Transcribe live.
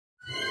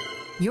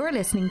You're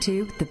listening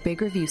to The Big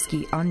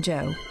Reviewski on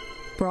Joe,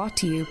 brought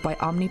to you by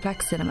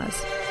Omniplex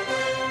Cinemas.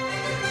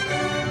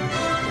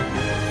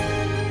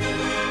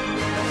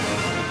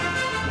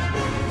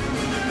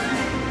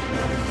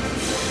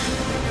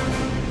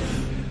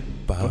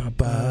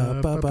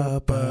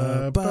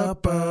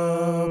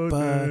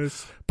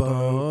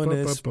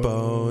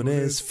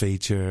 Bonus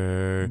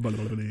feature.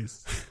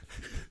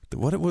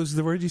 What was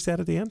the word you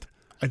said at the end?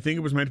 I think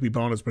it was meant to be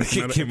bonus, but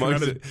it came out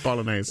of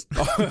bolognese.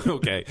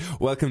 Okay,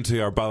 welcome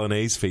to our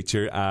bolognese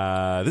feature.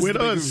 This with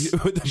us,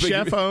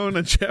 Chef Owen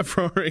and Chef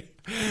Rory.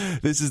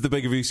 This is the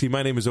Big Reviewski.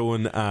 My name is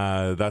Owen.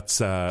 That's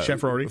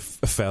Chef Rory,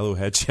 a fellow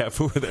head chef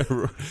over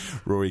there,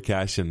 Rory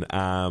Cashin.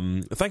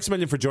 Thanks a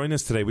million for joining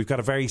us today. We've got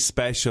a very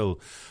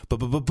special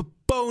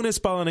bonus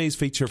bolognese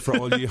feature for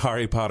all you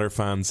Harry Potter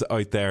fans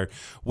out there.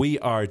 We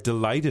are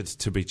delighted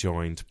to be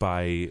joined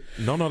by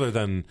none other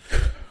than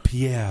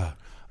Pierre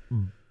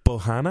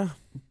Bohanna.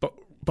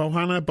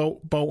 Bohanna?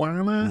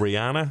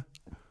 Rihanna?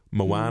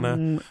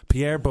 Moana?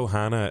 Pierre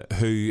Bohanna,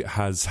 who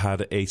has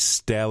had a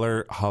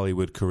stellar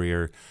Hollywood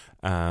career,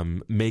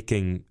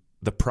 making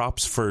the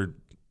props for,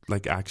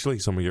 like, actually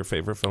some of your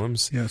favourite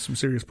films. Yeah, some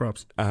serious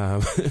props.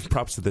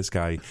 Props to this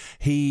guy.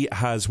 He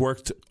has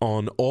worked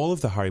on all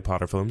of the Harry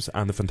Potter films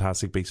and the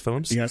Fantastic Beasts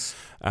films. Yes.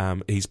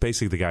 He's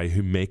basically the guy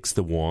who makes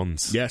the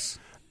wands. Yes.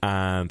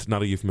 And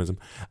not a euphemism.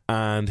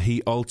 And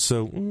he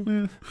also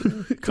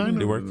kind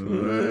of worked.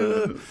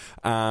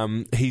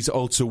 He's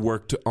also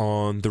worked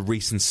on the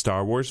recent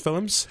Star Wars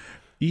films.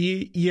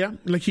 Yeah,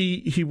 like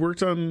he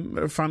worked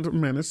on Phantom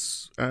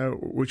Menace,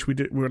 which we're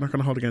not going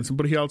to hold against him.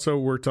 But he also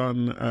worked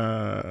on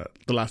The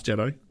Last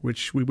Jedi,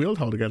 which we will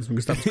hold against him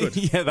because that was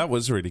good. Yeah, that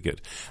was really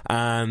good.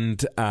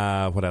 And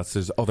what else?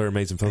 There's other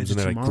amazing films in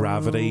there, like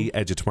Gravity,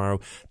 Edge of Tomorrow,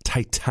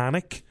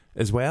 Titanic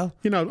as well.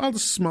 You know, all the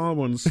small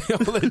ones. All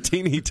the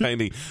teeny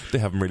tiny. They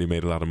haven't really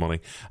made a lot of money.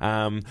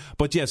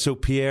 But yeah, so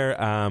Pierre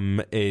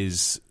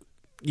is,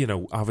 you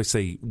know,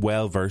 obviously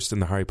well versed in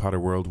the Harry Potter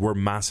world. We're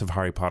massive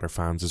Harry Potter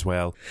fans as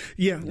well.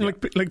 Yeah.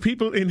 Like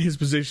people in his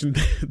position,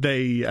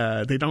 they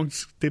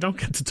don't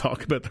get to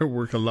talk about their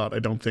work a lot. I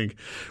don't think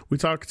we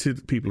talk to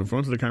the people in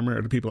front of the camera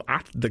or the people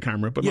at the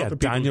camera, but not the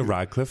people. Daniel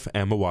Radcliffe,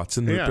 Emma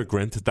Watson, Rupert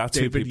Grint. That's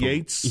David who people.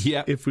 Yates.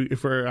 Yeah. If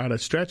we're at a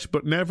stretch,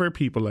 but never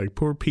people like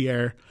poor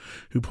Pierre,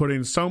 who put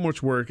in so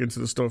much work into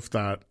the stuff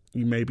that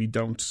you maybe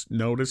don't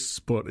notice.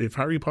 But if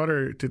Harry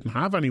Potter didn't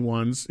have any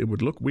wands, it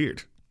would look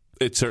weird.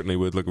 It certainly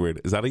would look weird.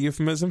 Is that a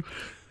euphemism?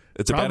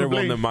 It's a better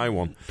one than my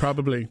one.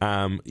 Probably.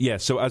 Yeah,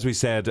 so as we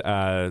said,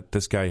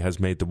 this guy has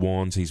made the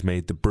wands, he's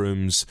made the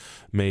brooms,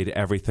 made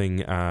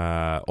everything,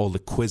 all the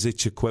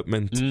Quidditch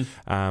equipment,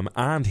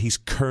 and he's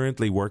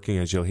currently working,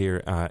 as you'll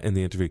hear in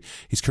the interview,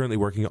 he's currently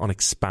working on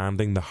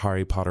expanding the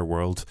Harry Potter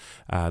world,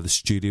 the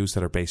studios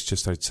that are based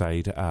just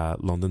outside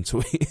London.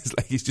 So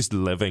he's just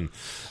living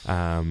at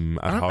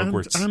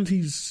Hogwarts. And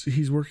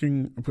he's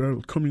working,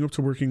 coming up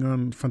to working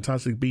on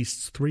Fantastic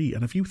Beasts 3.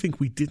 And if you think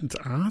we didn't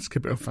ask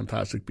about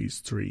Fantastic Beasts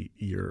 3,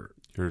 you're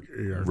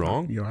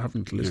wrong. You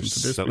haven't listened to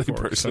this silly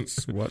before. Person.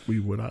 That's what we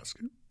would ask.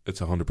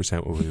 It's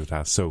 100% what we would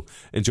ask. So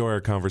enjoy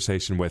our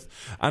conversation with.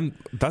 And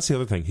that's the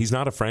other thing. He's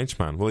not a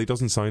Frenchman. Well, he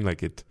doesn't sound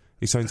like it.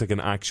 He sounds like an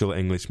actual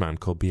Englishman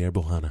called Pierre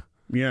Bohanna.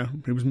 Yeah,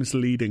 it was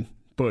misleading,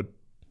 but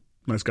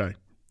nice guy.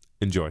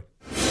 Enjoy.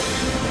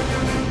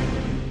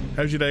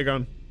 How's your day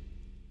going?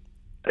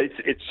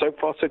 It's so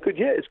far so good.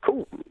 Yeah, it's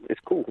cool. It's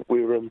cool.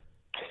 We're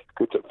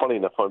good. Funny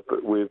enough,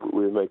 we're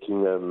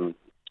making.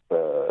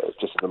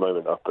 Just at the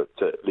moment up at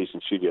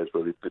Leeson Studios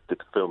where we did the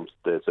films,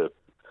 there's a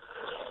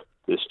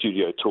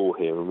studio tour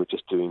here, and we're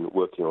just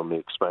working on the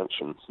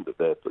expansions that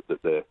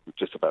they're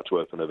just about to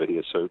open over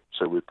here. So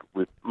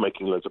we're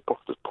making loads of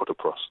Potter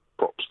props.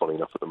 Funny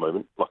enough, at the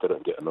moment, like I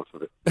don't get enough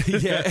of it.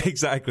 Yeah,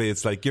 exactly.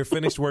 It's like you're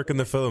finished working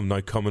the film,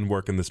 now come and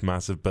work in this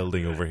massive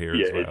building over here.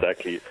 Yeah, as well.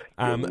 Exactly.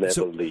 You'll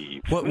never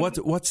leave.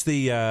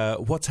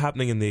 What's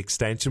happening in the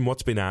extension?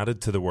 What's been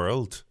added to the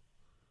world?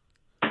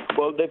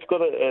 Well, they've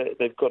got a.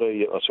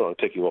 Oh, sorry, I'm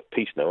taking you off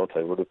piece now, aren't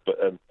I? But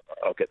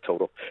I'll get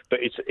told off. But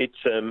it's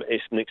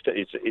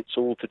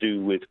all to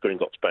do with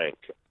Gringotts Bank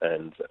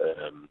and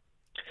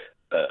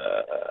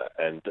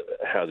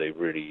how they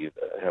really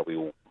how we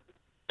all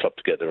clubbed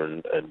together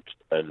and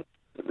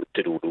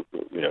did all the,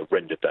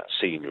 rendered that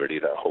scene, really,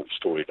 that whole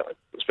storyline,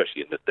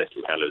 especially in the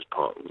Deathly Hallows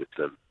part with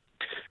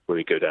where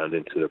we go down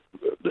into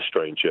the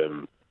strange.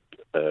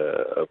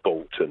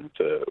 Vault and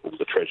all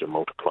the treasure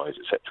multiplies,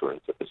 etc.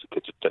 And the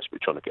kids are desperately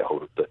trying to get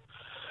hold of the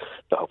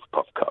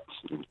Hufflepuff cups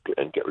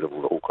and get rid of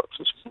all the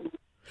Horcruxes.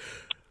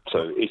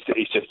 So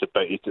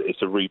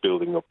it's a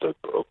rebuilding of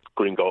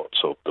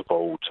Gringotts, of the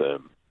vault,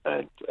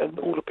 and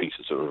all the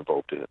pieces that are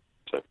involved in it.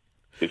 So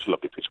it's a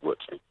lovely piece of work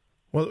to me.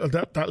 Well,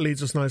 that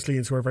leads us nicely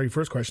into our very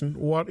first question.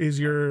 What is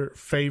your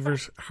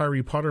favourite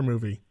Harry Potter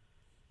movie?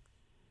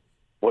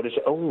 What is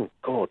it? Oh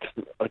God,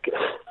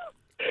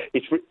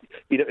 it's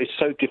it's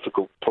so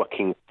difficult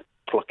plucking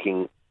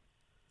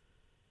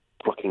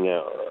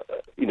out.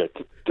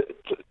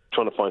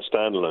 Trying to find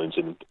standalones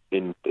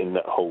in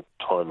that whole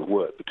time of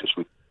work, because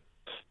we,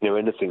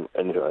 anything.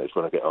 And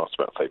when I get asked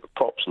about favourite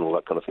props, and all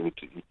that kind of thing.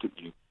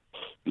 You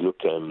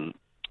look.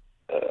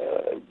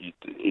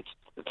 It's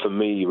for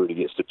me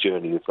really. It's the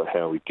journey of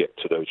how we get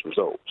to those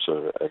results.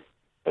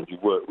 And you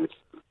work with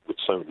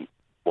so many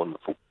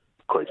wonderful,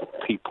 creative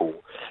people.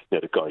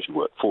 The guys you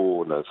work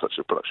for, such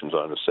as production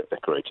designers, set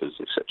decorators,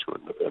 etc.,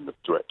 and the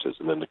directors,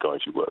 and then the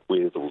guys you work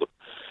with, all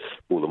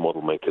the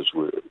model makers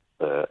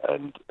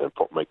and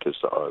prop makers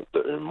that are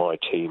in my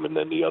team, and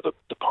then the other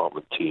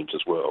department teams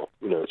as well.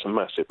 It's a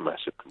massive,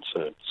 massive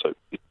concern. So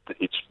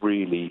it's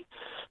really,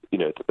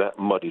 that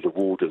muddy the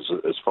waters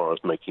as far as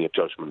making a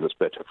judgment that's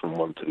better from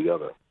one to the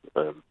other.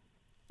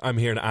 I'm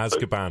hearing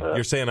Azkaban.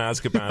 You're saying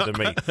Azkaban to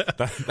me.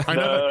 I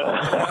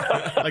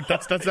know.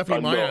 That's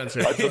definitely my answer.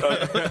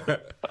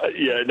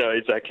 Yeah, no,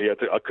 exactly.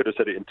 I could have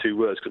said it in 2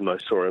 words, couldn't I?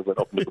 Sorry, I went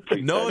off in the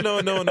complete. No,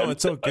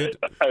 it's all good.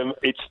 But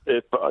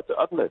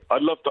I don't know. I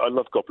love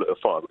Goblet of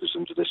Fire because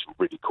there's some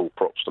really cool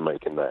props to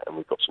make in that, and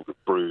we've got some good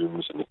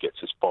brooms, and it gets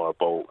his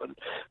firebolt,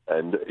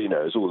 and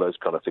there's all those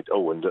kind of things.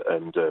 Oh, and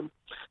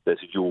there's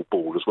a Yule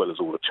Ball as well as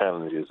all the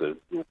challenges of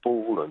Yule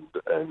Ball and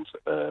and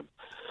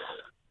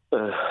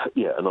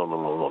on and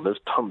on and on. There's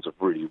tons of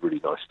really, really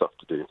nice stuff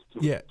to do.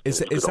 Yeah, is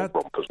that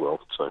romp as well?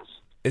 So.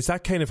 Is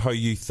that kind of how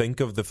you think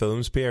of the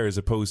films, Pierre, as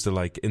opposed to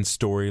like in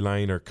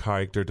storyline or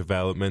character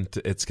development?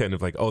 It's kind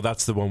of like, oh,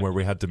 that's the one where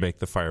we had to make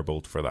the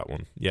firebolt for that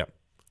one. Yeah.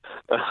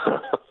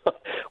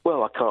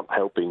 Well, I can't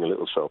help being a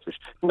little selfish.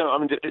 No, I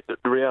mean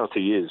the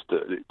reality is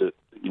that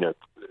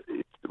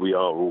we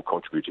are all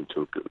contributing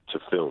to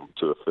a film,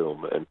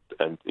 and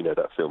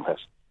that film has.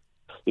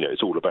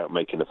 It's all about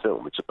making a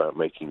film. It's about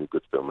making a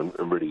good film,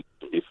 and really,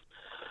 if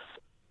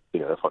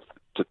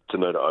to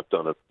know that I've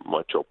done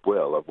my job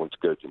well, I want to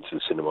go into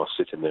the cinema,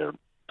 sit in there, and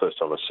first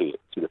time I see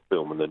the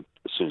film, and then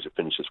as soon as it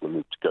finishes, we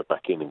need to go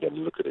back in again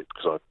and look at it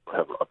because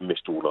I've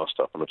missed all our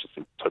stuff, and I've just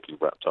been totally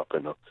wrapped up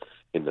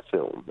in the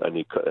film,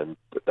 and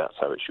that's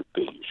how it should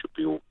be. It should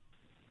be we're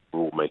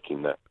all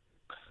making the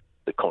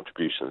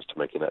contributions to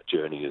making that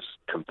journey as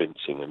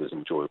convincing and as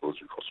enjoyable as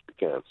we possibly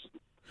can.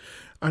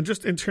 And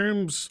just in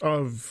terms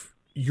of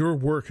your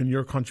work and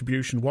your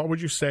contribution, what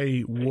would you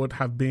say would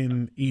have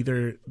been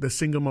either the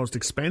single most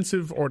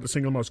expensive or the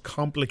single most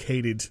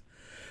complicated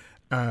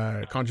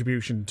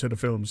contribution to the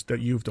films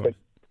that you've done?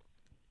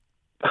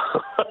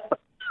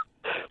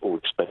 All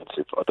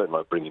expensive. I don't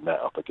like bringing that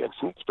up again,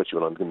 especially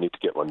when I'm going to need to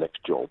get my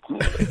next job.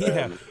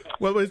 Yeah.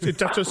 Well,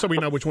 that's just so we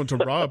know which one to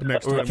rob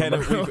next time.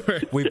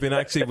 We've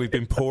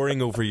been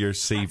poring over your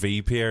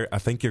CV, Pierre. I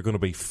think you're going to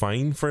be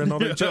fine for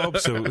another job,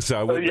 so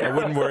I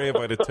wouldn't worry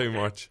about it too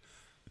much.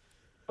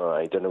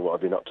 I don't know what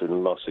I've been up to in the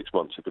last 6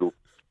 months. If it all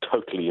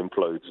totally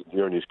implodes,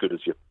 you're only as good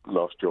as your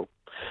last job.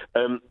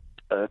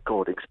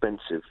 God,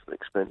 expensive.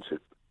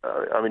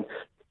 I mean,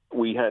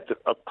 we had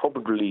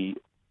probably.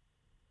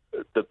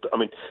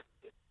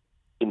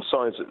 In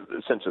size,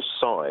 sense of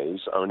size.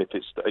 I mean,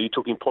 are you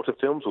talking Potter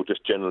films or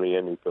just generally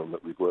any film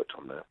that we've worked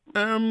on there?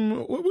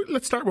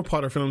 Let's start with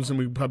Potter films, and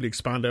we probably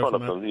expand out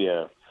from that. Films,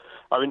 yeah.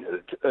 I mean,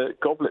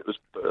 Goblet was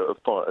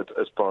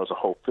as far as a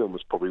whole film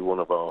was probably one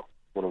of our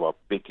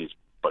biggest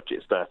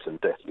budgets. That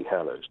and Deathly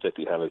Hallows.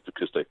 Deathly Hallows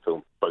because they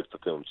filmed both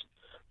films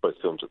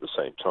at the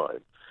same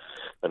time,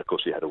 and of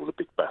course you had all the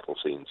big battle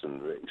scenes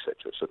and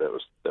etc. So that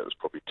was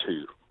probably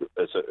two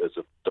as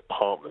a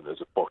department, as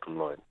a bottom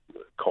line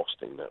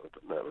costing. That would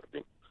have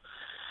been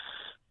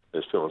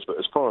those films. But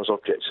as far as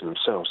objects in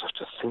themselves, I have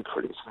to think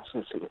really. I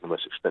think the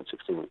most expensive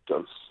thing we've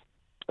done.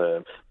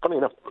 Funny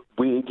enough,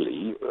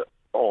 weirdly,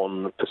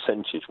 on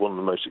percentage, one of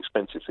the most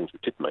expensive things we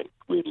did make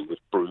really was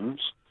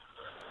brooms.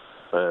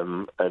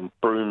 And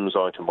brooms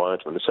item by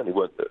item, and they certainly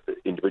weren't the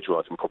individual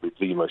item, probably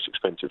the most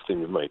expensive thing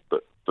we made,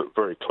 but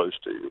very close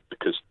to,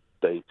 because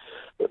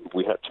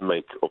we had to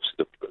make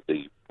obviously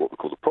the what we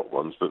call the prop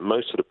ones, but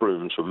most of the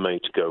brooms were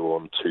made to go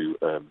onto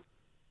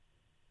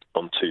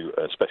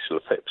special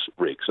effects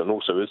rigs, and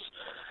also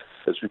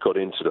as we got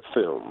into the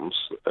films,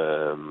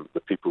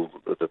 the people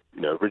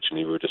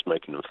originally we were just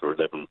making them for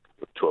 11,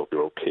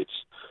 12-year-old kids,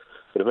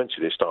 but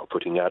eventually they started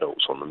putting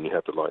adults on them. You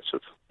had the likes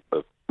of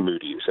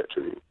Moody,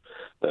 etc.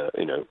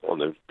 On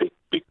those big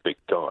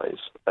guys,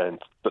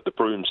 but the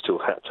brooms still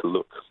had to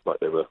look like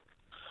they were,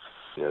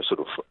 sort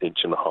of 1.5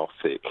 inches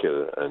thick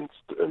and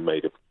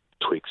made of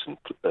twigs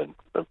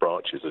and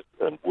branches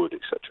and wood,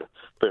 etc.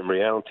 But in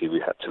reality, we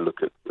had to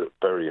look at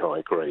very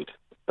high grade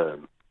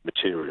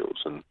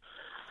materials, and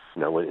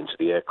I went into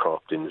the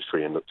aircraft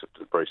industry and looked at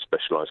the very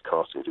specialised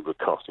castings. We were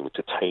casting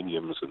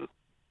titaniums and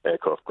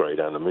aircraft grade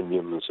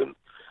aluminiums and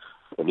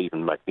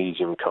even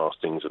magnesium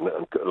castings and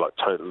like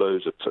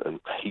loads of and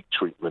heat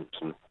treatment,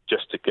 and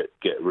just to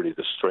get really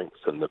the strength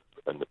and the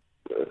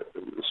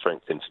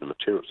strength into the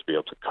materials to be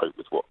able to cope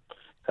with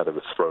how they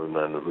were thrown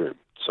around the room.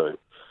 So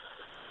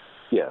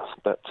yeah,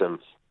 that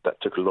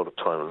took a lot of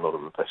time and a lot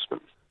of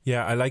investment.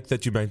 Yeah, I like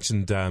that you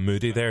mentioned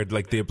Moody there,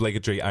 like the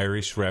obligatory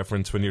Irish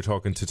reference when you're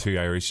talking to two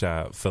Irish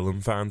film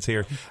fans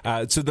here.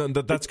 So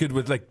that's good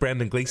with like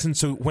Brendan Gleeson.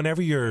 So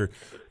whenever you're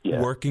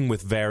working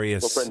with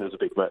various, well, Brendan's a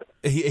big man.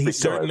 He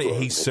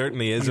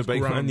certainly is a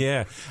big man.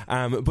 Yeah.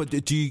 But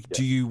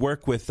do you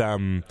work with?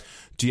 Do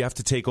you have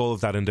to take all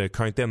of that into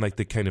account then, like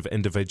the kind of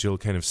individual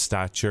kind of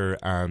stature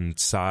and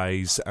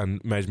size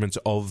and measurements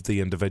of the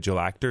individual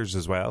actors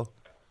as well?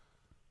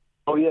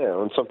 Oh yeah,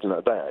 on something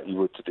like that,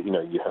 you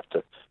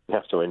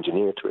have to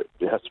engineer to it.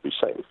 It has to be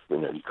safe.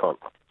 You can't.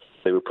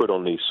 They were put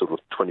on these sort of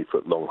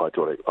 20-foot long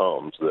hydraulic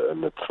arms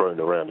and they're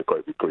thrown around a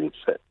great big green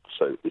set.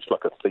 So it's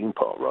like a theme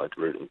park ride,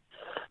 really.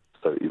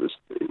 So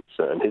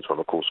and his one,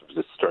 of course, was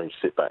this strange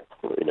sit back,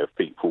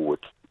 feet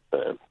forward,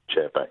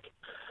 chair back,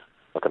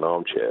 like an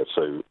armchair.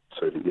 So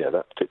yeah,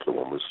 that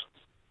particular one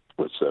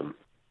was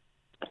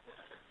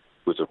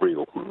a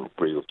real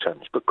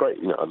challenge, but great.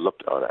 I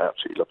loved it. I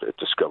absolutely loved it. I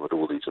discovered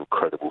all these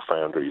incredible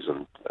foundries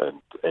and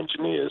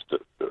engineers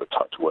that are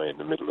tucked away in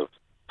the middle of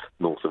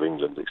north of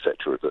England,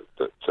 etc., that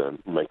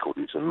make all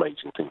these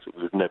amazing things that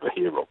we would never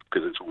hear of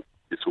because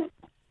it's all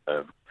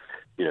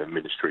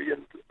ministry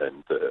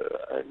and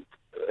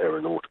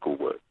aeronautical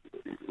work.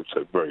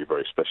 So very,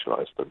 very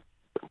specialised, and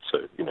so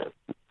it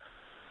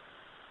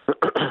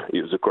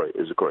was a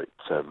great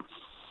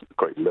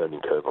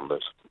learning curve on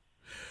those.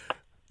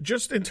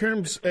 Just in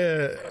terms,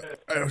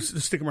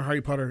 sticking with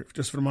Harry Potter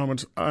just for a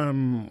moment,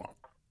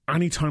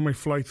 anytime I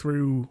fly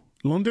through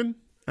London,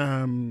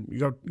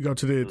 you go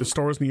to the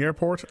stores in the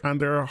airport, and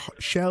there are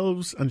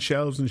shelves and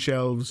shelves and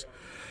shelves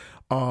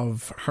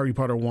of Harry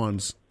Potter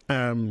wands.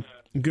 To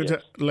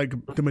like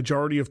the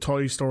majority of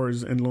toy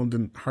stores in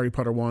London, Harry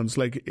Potter wands.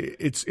 Like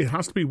it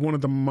has to be one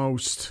of the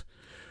most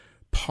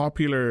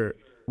popular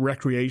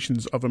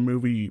recreations of a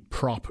movie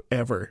prop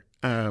ever.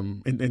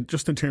 In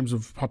terms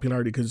of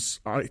popularity, because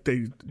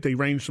they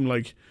range from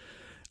like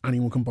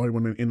anyone can buy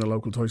one in a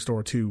local toy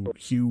store to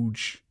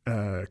huge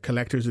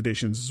collector's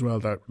editions as well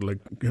that like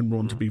can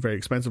run to be very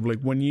expensive.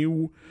 Like when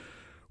you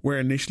were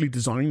initially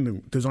designing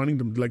them,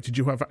 like did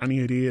you have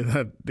any idea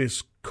that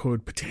this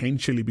could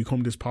potentially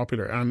become this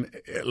popular? And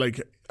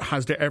like,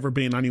 has there ever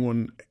been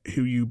anyone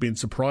who you've been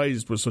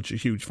surprised was such a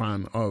huge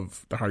fan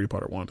of the Harry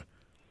Potter wand?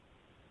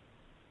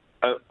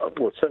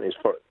 Well, certainly as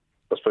far,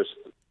 I suppose.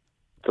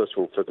 First of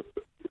all,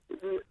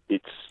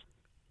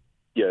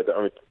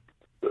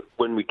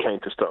 when we came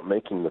to start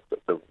making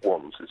the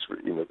wands, it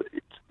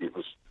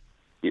was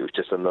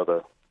just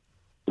another,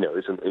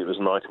 it was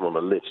an item on a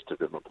list to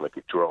not to make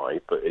it dry,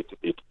 but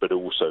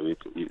also it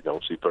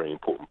obviously a very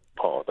important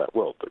part of that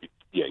world. But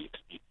you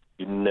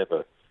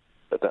never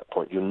at that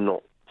point you're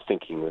not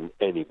thinking in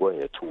any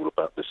way at all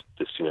about this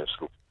sort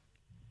of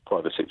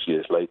 5 or 6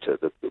 years later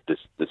that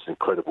this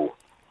incredible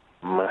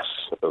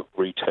mass of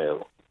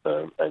retail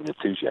and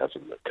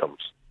enthusiasm that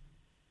comes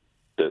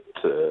that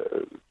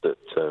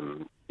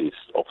is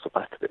off the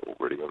back of it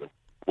already. I mean,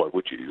 why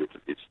would you?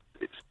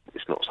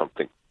 It's not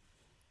something.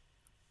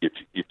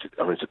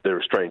 They're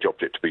a strange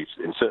object to be,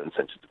 in certain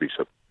senses, to be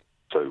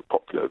so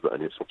popular,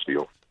 and it's obviously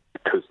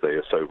because they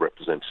are so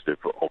representative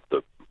of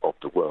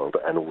the world.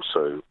 And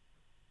also,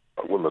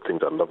 one of the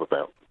things I love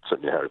about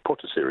certainly the Harry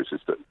Potter series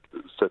is that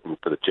certainly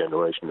for the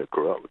generation that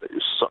grew up with it, it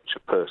was such a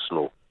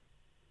personal.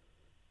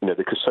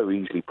 They could so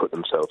easily put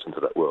themselves into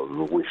that world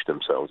and wish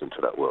themselves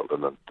into that world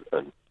and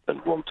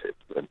want it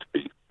and to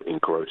be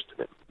engrossed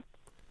in it.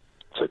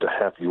 So to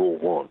have your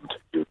wand,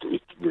 it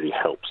really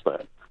helps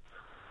that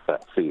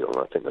feel. And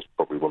I think that's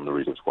probably one of the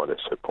reasons why they're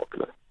so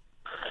popular.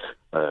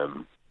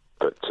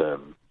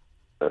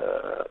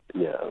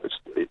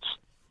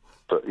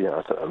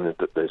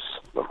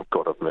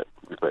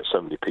 We've met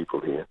so many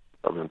people here.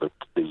 I remember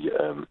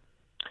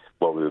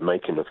while we were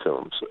making the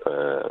films,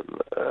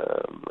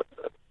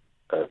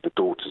 the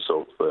daughters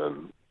of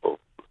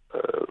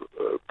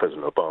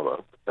President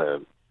Obama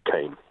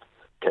came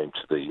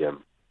to the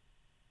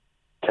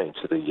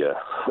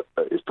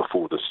it was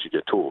before the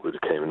studio tour, but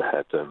it came and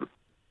had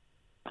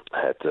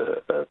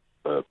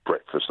a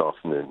breakfast,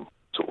 afternoon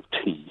sort of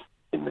tea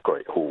in the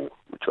Great Hall,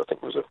 which I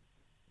think was a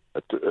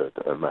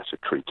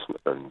massive treat,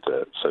 and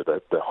so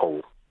that the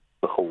whole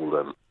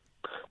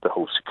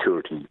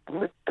security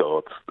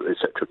guards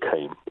etc.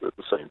 came at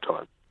the same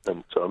time,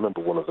 and so I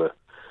remember one of the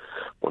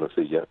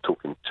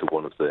talking to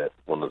one of their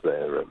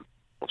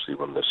obviously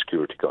one of the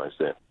security guys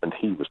there, and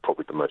he was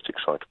probably the most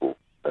excitable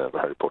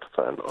Harry Potter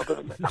fan I've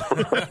ever met.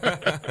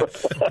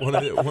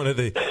 one of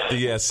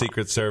the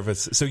Secret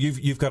Service. So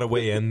you've got a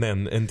way in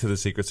then into the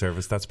Secret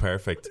Service. That's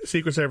perfect.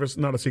 Secret Service,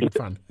 not a secret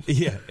fan.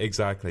 Yeah,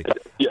 exactly.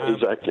 Yeah,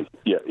 exactly.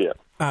 Yeah.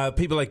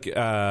 People like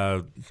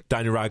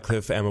Daniel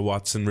Radcliffe, Emma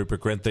Watson, Rupert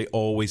Grint, they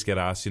always get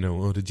asked,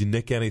 did you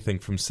nick anything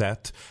from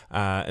set?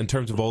 In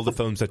terms of all the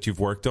films that you've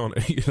worked on,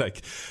 you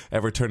like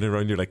ever turning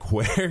around, you're like,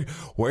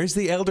 where's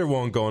the Elder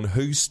Wand gone?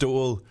 Who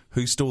stole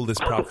this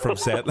prop from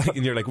set? Like,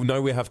 and you're like,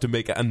 now we have to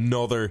make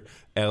another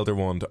Elder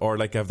Wand. Or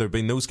like, have there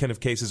been those kind of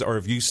cases, or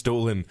have you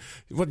stolen?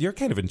 Well, you're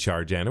kind of in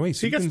charge anyway.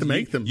 So he gets to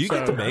make them. You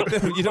get to make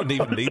them. You don't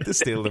even need to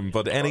steal them.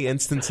 But any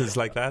instances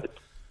like that?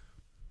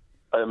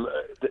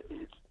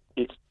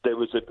 there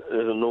was an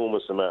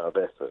enormous amount of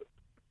effort.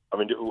 I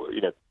mean,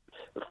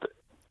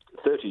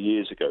 30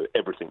 years ago,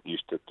 everything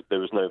there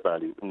was no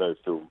value, no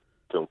film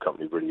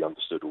company really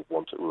understood or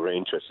were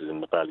interested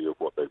in the value of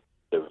what they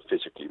were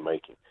physically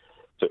making.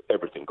 So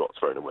everything got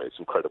thrown away. It's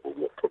incredible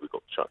what probably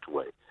got chucked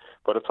away.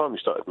 By the time we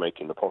started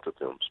making the Potter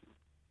films,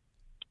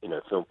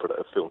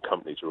 film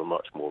companies were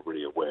much more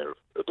really aware of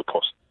the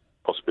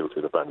possibility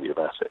of the value of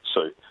assets.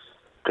 So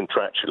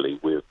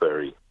contractually, they're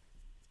very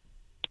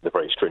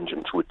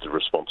stringent with the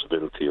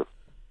responsibility of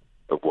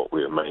what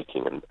we were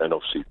making, and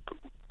obviously for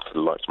the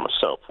likes of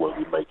myself, when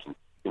we're making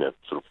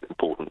sort of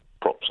important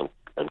props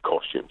and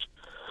costumes,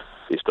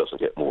 this doesn't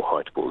get more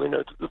hypeable.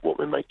 What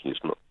we're making is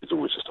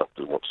always the stuff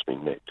that wants to be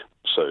nicked.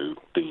 So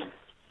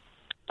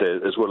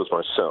as well as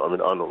myself, I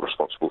mean, I'm not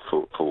responsible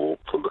for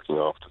looking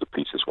after the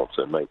pieces once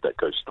they're made. That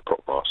goes to the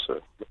prop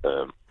master.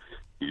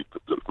 You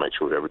make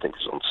sure everything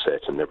is on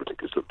set and everything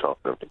is looked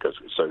after. And everything goes.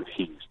 So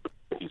he's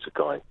a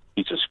guy.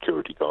 He's a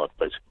security guard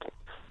basically.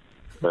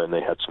 And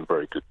they had some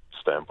very good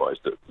standbys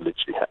that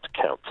literally had to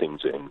count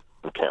things in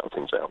and count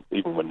things out,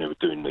 even when they were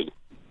doing the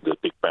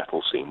big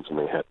battle scenes, and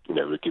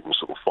they were given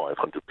sort of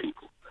 500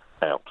 people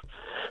out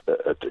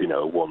at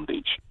a wand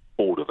each.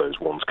 All of those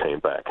wands came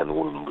back, and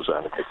all of them was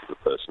allocated to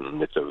the person.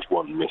 And if there was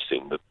one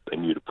missing, that they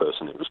knew the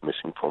person it was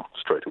missing from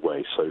straight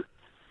away. So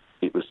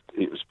it was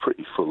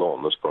pretty full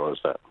on as far as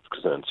that was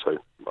concerned. So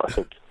I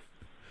think.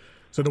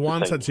 So the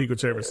wands had Secret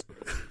Service.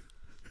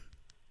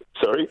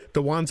 Sorry,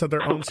 the wands had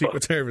their own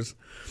Secret Service.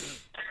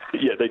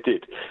 Yeah, they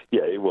did.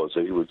 Yeah, it was.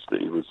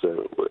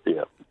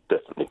 Yeah,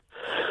 definitely.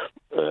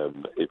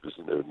 It was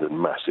a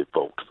massive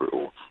vault for it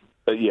all.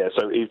 Yeah,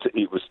 so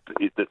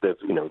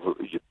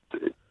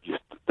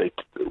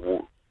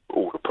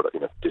all the product,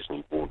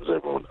 Disney, Warner's,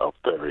 everyone are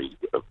very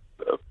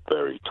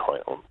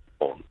tight on.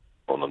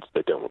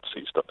 They don't want to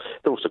see stuff.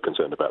 They're also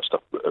concerned about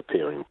stuff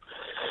appearing,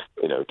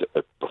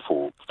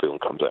 before film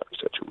comes out,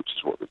 etc., which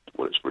is what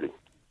it's really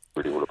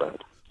all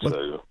about.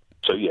 So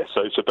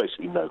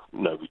basically, no,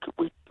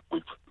 we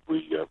would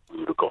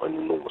have got in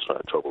an enormous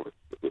amount of trouble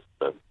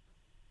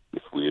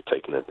if we had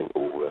taken anything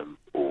or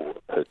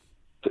had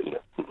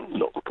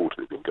not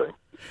reported it being going.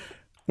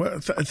 Well,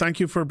 thank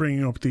you for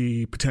bringing up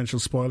the potential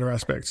spoiler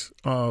aspects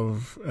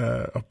of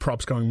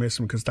props going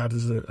missing, because that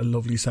is a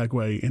lovely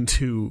segue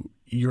into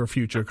your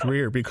future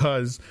career,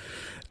 because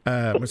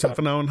myself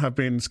and Owen have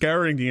been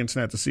scouring the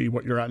internet to see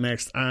what you're at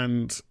next,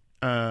 and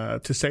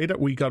to say that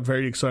we got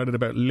very excited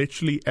about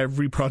literally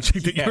every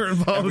project that you're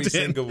involved every in.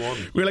 Single one.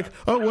 We're like,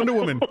 oh, Wonder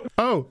Woman.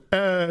 Oh,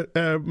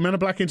 Men in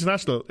Black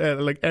International.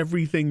 Like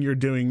everything you're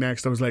doing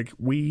next. I was like,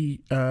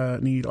 we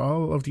need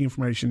all of the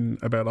information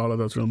about all of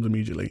those films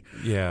immediately.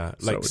 Yeah,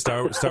 like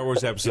Star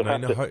Wars Episode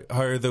 9.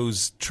 How are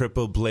those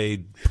triple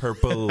blade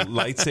purple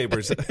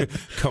lightsabers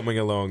coming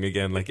along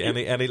again? Like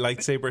any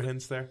lightsaber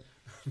hints there?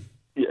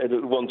 Yeah,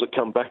 the ones that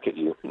come back at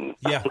you.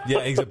 Yeah,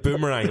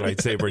 boomerang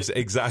lightsabers,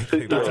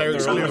 exactly. That's our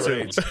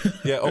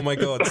exclusive. Yeah, oh my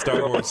God,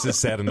 Star Wars is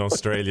set in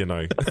Australia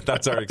now.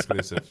 That's our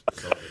exclusive.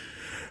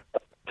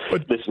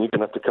 But listen, you're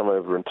going to have to come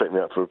over and take me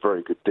out for a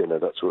very good dinner.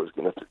 That's the only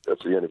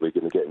way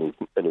you're going to get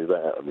any of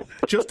that out of me.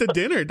 Just a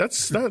dinner?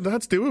 That's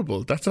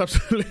doable. That's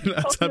absolutely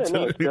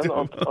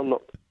doable. I'm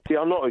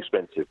not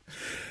expensive.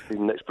 In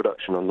the next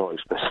production, I'm not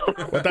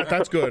expensive. Well,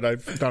 that's good. I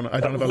don't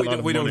have a lot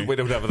of money. We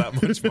don't have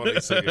that much money,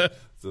 so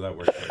that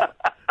works out.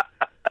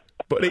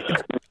 But I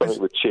think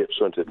with chips,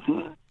 won't it?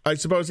 I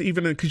suppose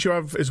even because you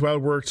have as well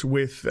worked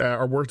with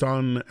or worked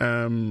on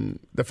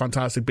the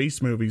Fantastic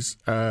Beasts movies,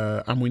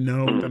 and we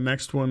know the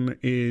next one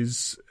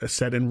is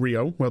set in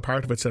Rio. Well,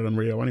 part of it's set in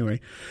Rio anyway.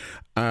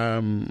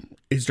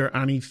 Is there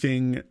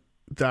anything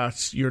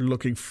that you're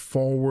looking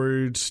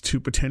forward to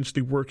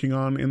potentially working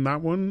on in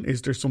that one?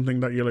 Is there something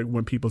that you're like,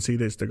 when people see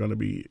this, they're going to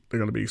be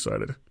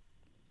excited?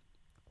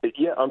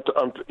 Yeah, I'm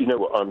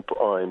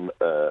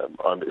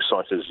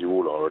excited as you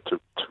all are to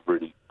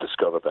really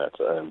discover that.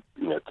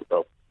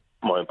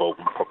 My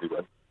involvement probably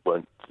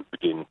won't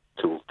begin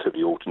till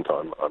the autumn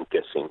time. I'm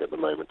guessing at the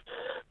moment.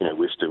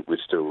 We're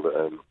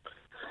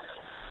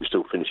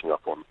still finishing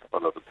up on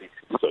other pieces.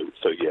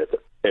 So yeah,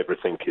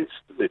 everything is.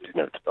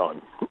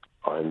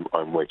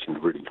 I'm waiting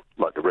really,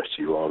 like the rest of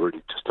you are,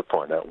 really just to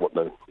find out what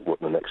the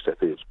next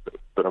step is.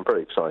 But I'm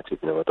very excited.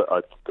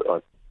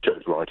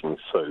 Joe's writing is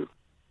so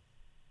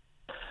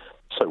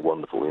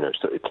wonderful.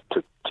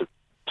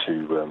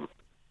 To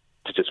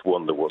just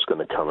wonder what's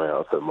going to come out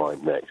of her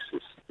mind next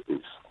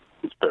is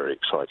very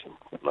exciting,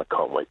 and I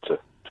can't wait to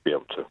be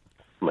able to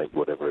make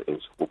whatever it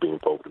is, or be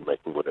involved in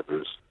making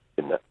whatever is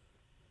in that.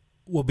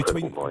 Well,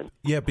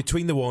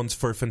 between the ones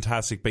for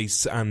Fantastic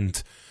Beasts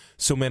and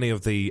so many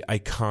of the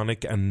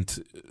iconic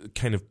and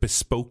kind of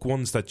bespoke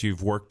ones that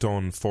you've worked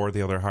on for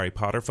the other Harry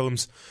Potter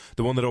films,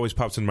 the one that always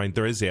pops in mind,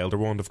 there is the Elder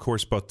Wand, of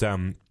course, but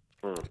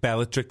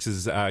Bellatrix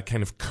is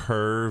kind of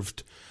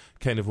curved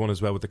kind of one as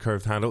well, with the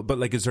curved handle. But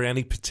like, is there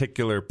any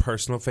particular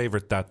personal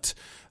favourite that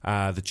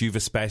you've a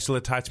special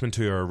attachment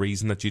to, or a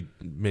reason that you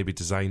maybe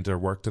designed or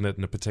worked on it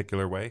in a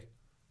particular way?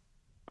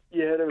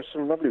 Yeah, there were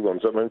some lovely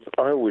ones. I mean,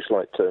 I always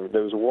liked.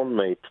 There was one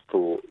made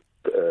for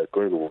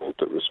Grindelwald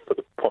that was for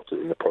the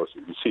Potter in the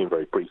process. You see him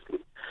very briefly.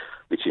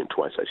 We see him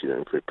twice actually, then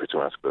in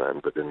Prisoner of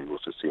Azkaban, but then you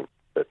also see him.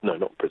 No,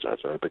 not Prisoner of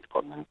Azkaban. I beg your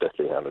pardon. In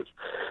Deathly Hallows,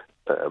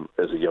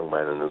 as a young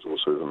man and as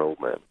also as an old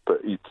man.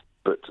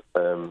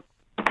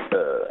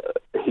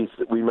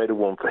 We made a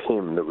one for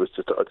him that was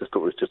I just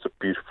thought it was just a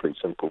beautifully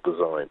simple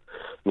design.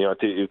 And the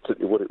idea,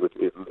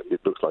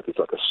 it looks like it's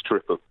like a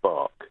strip of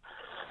bark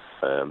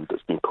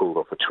that's been pulled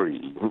off a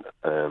tree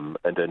and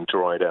then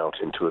dried out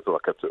into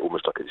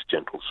almost like its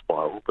gentle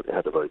spiral. But it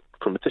had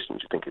from a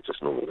distance you think it's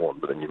just a normal one,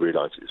 but then you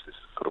realise it's this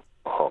sort of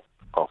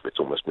half it's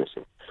almost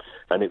missing,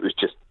 and it's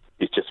just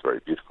very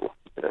beautiful.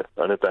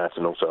 And at that,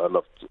 and also I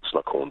loved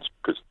Slughorns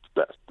because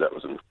that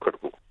was an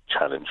incredible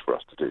challenge for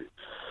us to do.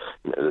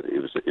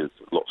 It was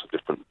lots of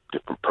different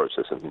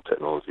processes and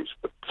technologies,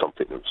 but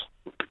something that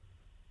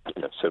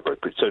was so very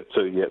pretty.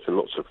 So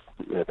lots of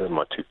they're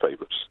my two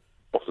favourites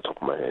off the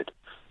top of my head.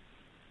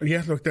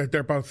 Yeah, look,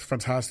 they're both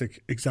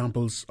fantastic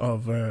examples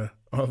of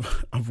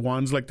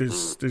wands. Like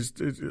there's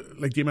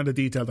like the amount of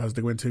detail that has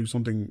to go into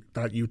something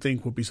that you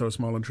think would be so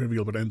small and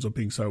trivial, but ends up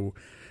being so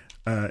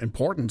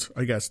important,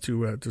 I guess,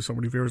 to so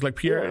many viewers. Like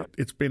Pierre, yeah.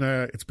 It's been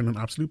an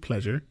absolute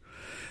pleasure.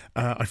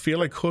 I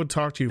feel I could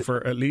talk to you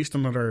for at least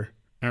another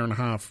hour and a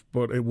half,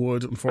 but it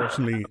would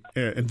unfortunately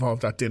involve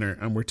that dinner,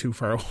 and we're too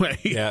far away.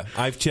 Yeah,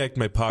 I've checked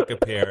my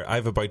pocket here. I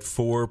have about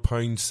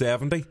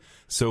 £4.70,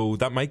 so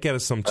that might get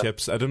us some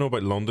chips. I don't know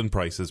about London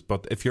prices,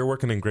 but if you're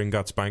working in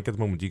Gringotts Bank at the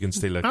moment, you can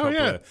steal a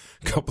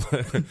couple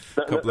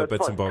of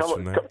bits and bobs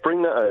from there.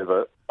 Bring that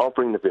over. I'll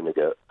bring the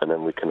vinegar, and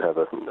then we can have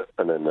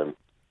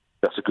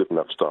that's a good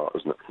enough start,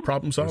 isn't it?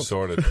 Problem solved.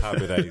 Sorted.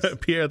 Happy days.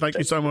 Pierre, thank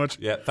you so much.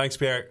 Yeah, thanks,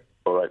 Pierre.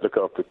 All right, look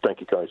after. Thank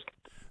you, guys.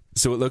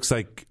 So it looks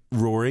like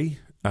Rory,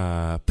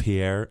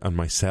 Pierre and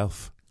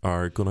myself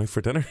are going out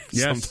for dinner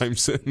sometime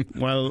soon.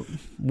 Well,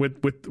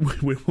 with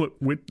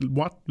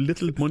what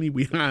little money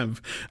we have,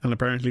 and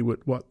apparently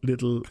with what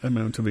little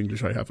amount of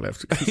English I have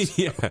left.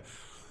 Yeah,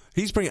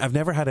 I've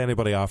never had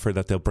anybody offer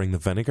that they'll bring the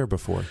vinegar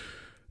before.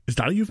 Is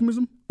that a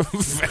euphemism?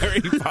 Very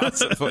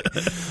possibly.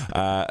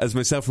 As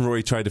myself and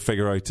Rory tried to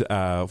figure out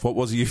what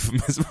was a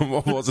euphemism and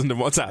what wasn't, and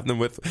what's happening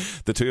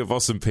with the two of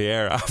us and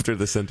Pierre after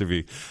this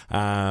interview.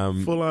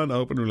 Full-on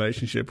open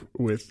relationship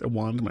with a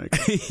wand maker.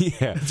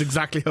 Yeah. It's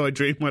exactly how I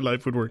dreamed my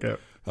life would work out.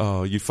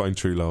 Oh, you find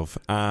true love.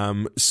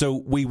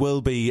 So we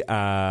will be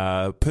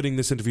putting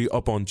this interview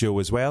up on Joe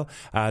as well.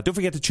 Don't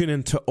forget to tune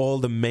in to all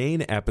the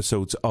main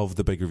episodes of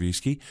The Big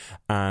Reviewski.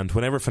 And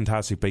whenever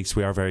Fantastic Beasts,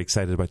 we are very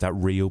excited about that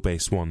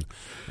Rio-based one.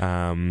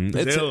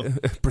 Brazil.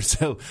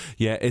 Brazil.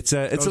 Yeah, it's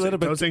a little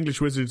bit... Those English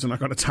wizards are not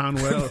going to tan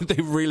well.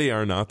 They really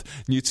are not.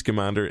 Newt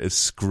Scamander is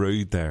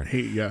screwed there.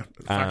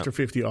 Factor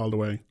 50 all the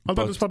way.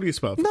 Although there's probably a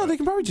spell for No, that. they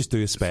can probably just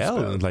do a spell.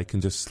 And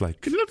Can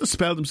you not just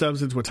spell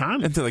themselves into a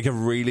tan? Into like a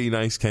really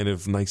nice kind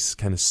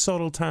of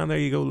subtle tan. There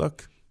you go,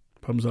 look.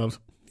 Problems solved.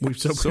 We've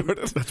sorted.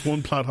 That's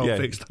one plot hole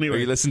fixed anyway. Are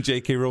you listening,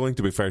 J.K. Rowling?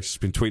 To be fair, she's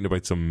been tweeting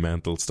about some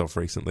mental stuff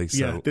recently.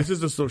 So. Yeah, this is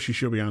the stuff she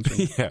should be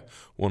answering. Yeah,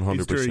 100%.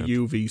 Is there a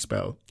UV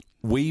spell?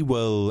 We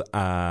will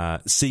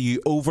see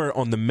you over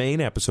on the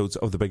main episodes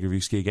of The Big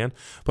Reviewski again.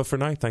 But for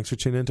now, thanks for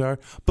tuning into our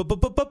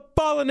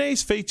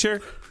Bolognese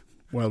feature.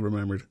 Well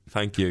remembered.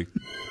 Thank you.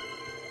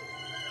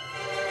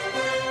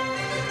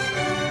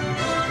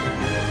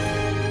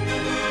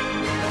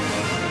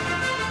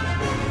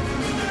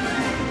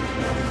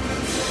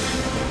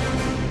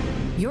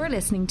 You're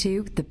listening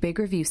to The Big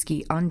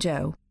Reviewski on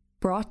Joe,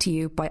 brought to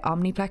you by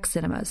Omniplex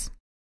Cinemas.